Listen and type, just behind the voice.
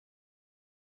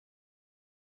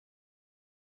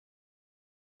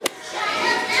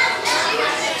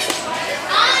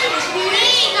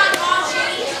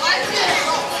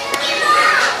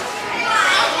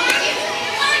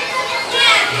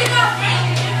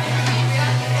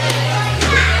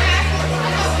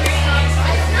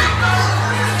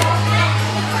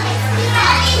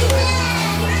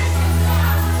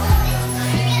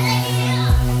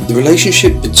The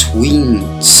relationship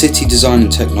between city design and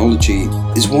technology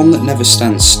is one that never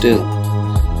stands still.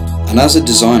 And as a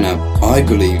designer, I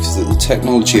believe that the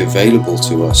technology available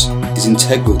to us is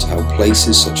integral to how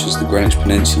places such as the Greenwich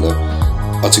Peninsula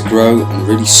are to grow and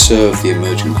really serve the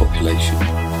emerging population.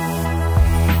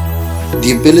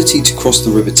 The ability to cross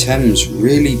the River Thames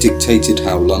really dictated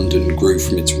how London grew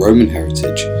from its Roman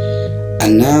heritage,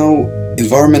 and now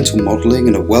environmental modelling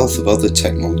and a wealth of other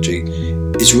technology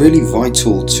is really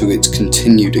vital to its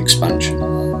continued expansion.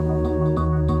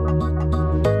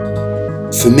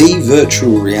 For me,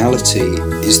 virtual reality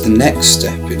is the next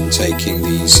step in taking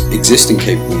these existing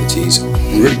capabilities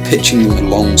and really pitching them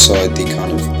alongside the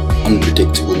kind of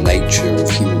unpredictable nature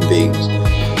of human beings.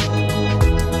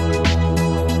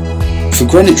 For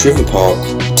Greenwich River Park,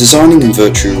 designing in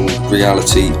virtual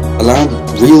reality allowed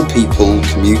real people,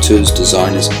 commuters,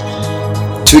 designers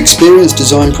to experience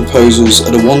design proposals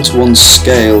at a one-to-one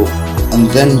scale and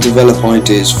then develop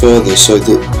ideas further, so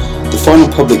that the final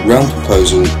public realm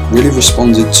proposal really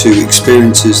responded to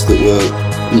experiences that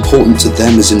were important to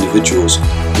them as individuals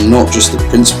and not just the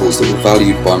principles that were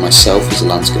valued by myself as a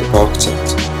landscape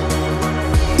architect.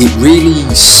 It really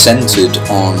centred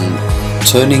on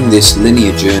turning this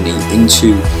linear journey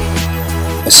into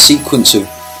a sequence of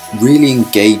really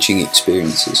engaging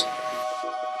experiences.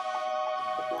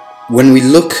 When we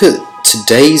look at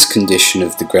today's condition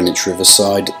of the Greenwich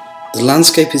Riverside, the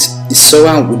landscape is so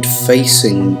outward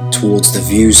facing towards the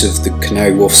views of the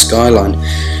Canary Wharf skyline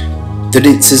that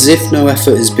it's as if no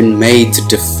effort has been made to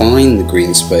define the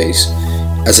green space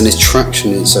as an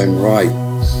attraction in its own right.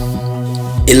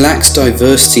 It lacks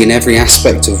diversity in every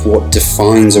aspect of what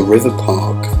defines a river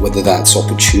park, whether that's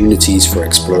opportunities for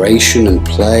exploration and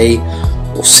play,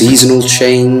 or seasonal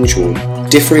change, or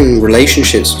differing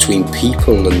relationships between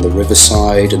people and the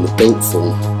riverside and the built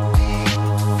form.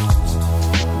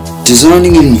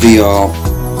 Designing in VR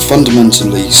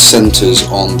fundamentally centres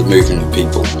on the movement of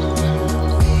people.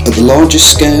 At the largest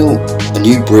scale, a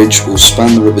new bridge will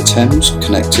span the River Thames,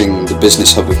 connecting the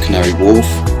business hub of Canary Wharf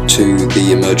to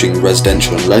the emerging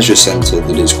residential and leisure centre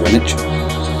that is Greenwich.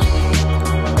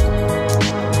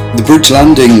 The bridge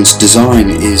landing's design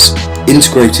is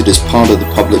integrated as part of the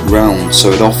public realm,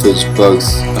 so it offers both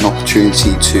an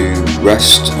opportunity to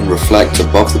rest and reflect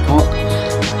above the park,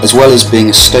 as well as being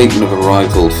a statement of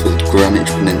arrival for the Greenwich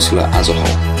Peninsula as a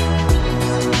whole.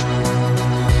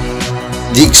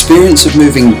 The experience of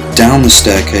moving down the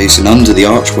staircase and under the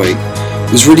archway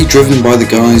was really driven by the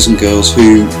guys and girls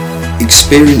who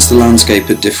experienced the landscape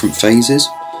at different phases.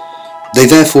 They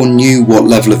therefore knew what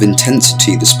level of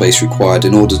intensity the space required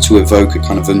in order to evoke a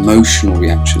kind of emotional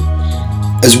reaction,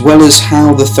 as well as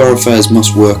how the thoroughfares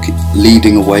must work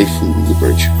leading away from the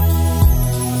bridge.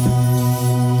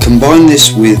 Combine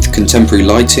this with contemporary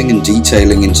lighting and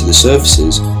detailing into the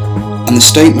surfaces, and the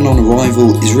statement on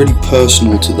arrival is really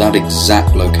personal to that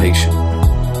exact location.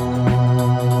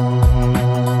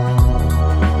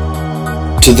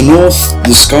 To the north,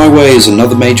 the Skyway is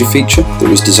another major feature that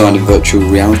was designed in virtual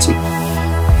reality.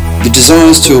 The desire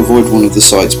is to avoid one of the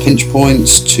site's pinch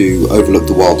points, to overlook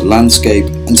the wilder landscape,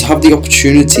 and to have the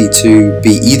opportunity to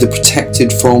be either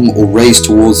protected from or raised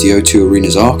towards the O2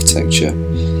 Arena's architecture,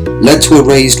 led to a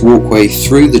raised walkway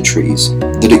through the trees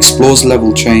that explores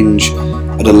level change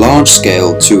at a large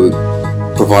scale to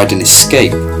provide an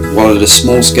escape, while at a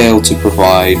small scale to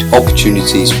provide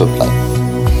opportunities for play.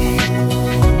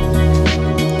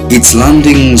 Its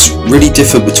landings really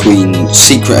differ between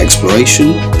secret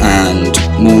exploration and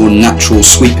more natural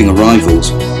sweeping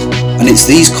arrivals, and it's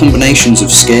these combinations of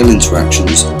scale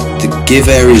interactions that give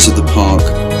areas of the park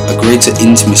a greater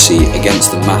intimacy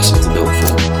against the mass of the built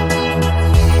form.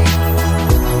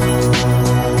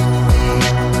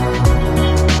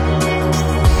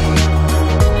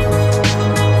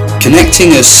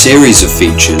 Connecting a series of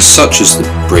features such as the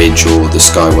bridge or the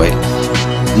Skyway,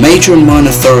 major and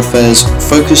minor thoroughfares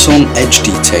focus on edge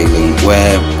detailing,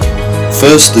 where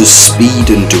first the speed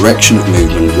and direction of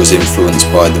movement was influenced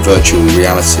by the virtual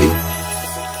reality,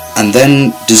 and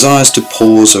then desires to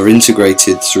pause are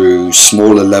integrated through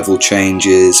smaller level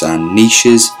changes and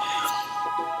niches.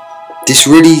 This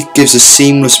really gives a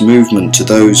seamless movement to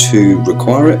those who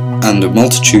require it, and a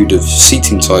multitude of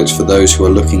seating types for those who are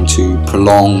looking to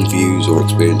prolong views or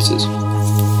experiences.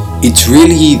 It's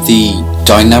really the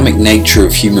dynamic nature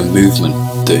of human movement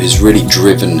that has really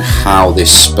driven how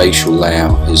this spatial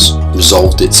layout has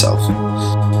resolved itself.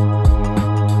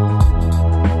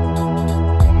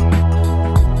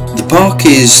 The park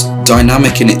is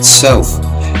dynamic in itself.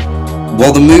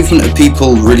 While the movement of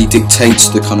people really dictates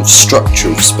the kind of structure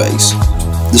of space,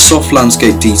 the soft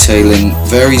landscape detailing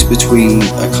varies between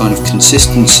a kind of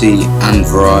consistency and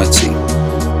variety.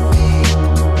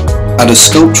 At a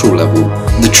sculptural level,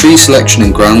 the tree selection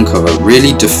and ground cover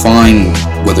really define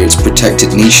whether it's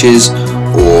protected niches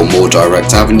or more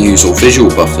direct avenues or visual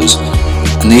buffers,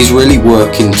 and these really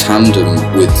work in tandem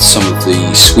with some of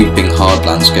the sweeping hard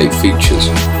landscape features.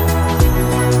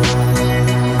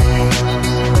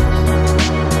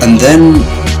 And then,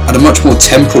 at a much more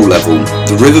temporal level,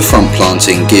 the riverfront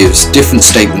planting gives different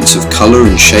statements of colour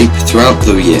and shape throughout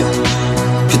the year,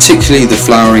 particularly the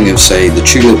flowering of, say, the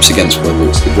tulips against whether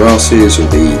it's the grasses or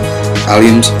the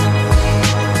alliums.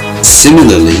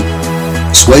 Similarly,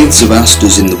 swathes of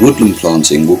asters in the woodland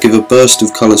planting will give a burst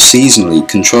of colour seasonally,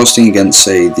 contrasting against,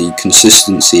 say, the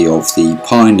consistency of the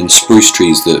pine and spruce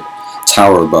trees that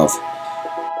tower above.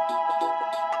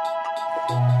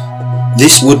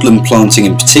 This woodland planting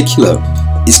in particular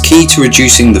is key to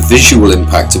reducing the visual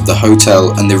impact of the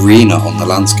hotel and the arena on the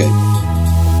landscape.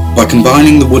 By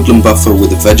combining the woodland buffer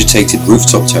with a vegetated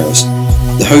rooftop terrace,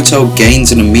 the hotel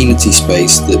gains an amenity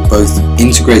space that both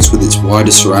integrates with its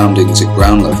wider surroundings at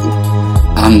ground level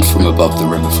and from above the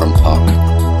riverfront park.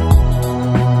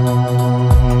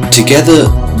 Together,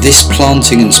 this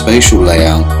planting and spatial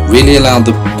layout really allowed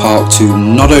the park to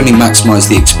not only maximise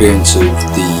the experience of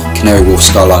the Canary Wharf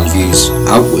skyline views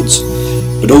outwards,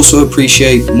 but also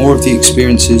appreciate more of the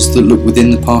experiences that look within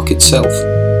the park itself.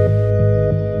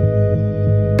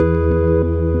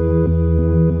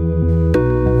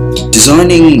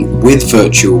 Designing with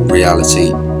virtual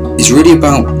reality is really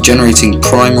about generating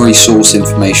primary source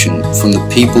information from the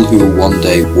people who will one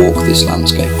day walk this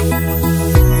landscape.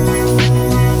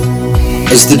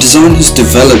 As the design has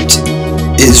developed,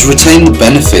 it has retained the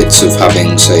benefits of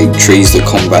having, say, trees that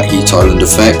combat heat island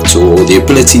effect, or the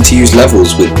ability to use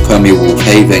levels with permeable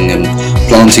paving and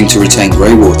planting to retain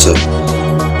grey water.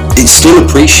 It still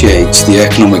appreciates the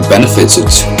economic benefits of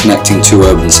connecting two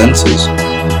urban centres,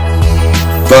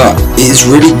 but it has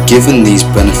really given these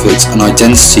benefits an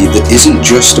identity that isn't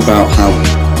just about how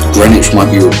Greenwich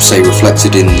might be, say,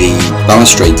 reflected in the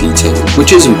balustrade detailing,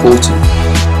 which is important,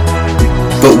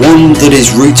 but one that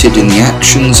is rooted in the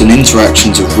actions and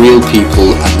interactions of real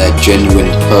people and their genuine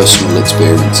personal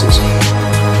experiences.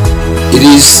 It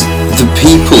is the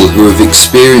people who have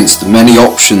experienced the many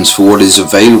options for what is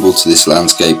available to this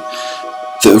landscape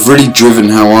that have really driven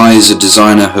how I as a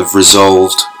designer have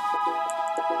resolved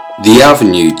the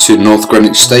avenue to North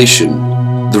Greenwich Station,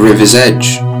 the river's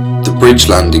edge, the bridge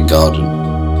landing garden,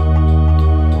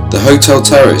 the hotel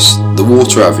terrace, the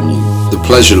water avenue, the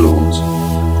pleasure lawns,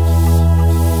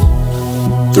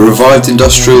 the revived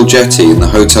industrial jetty and the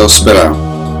hotel spill-out,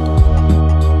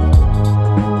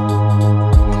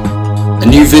 a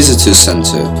new visitors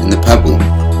centre in the Pebble,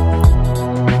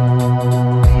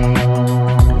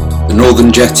 the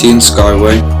northern jetty and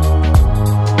skyway,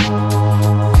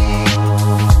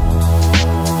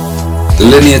 the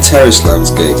linear terrace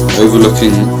landscape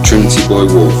overlooking Trinity Buoy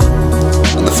Wharf,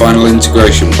 and the final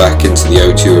integration back into the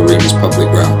O2 Arena's public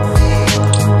ground.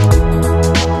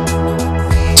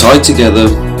 Tied together,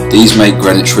 these make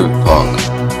Greenwich River Park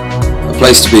a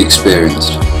place to be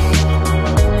experienced.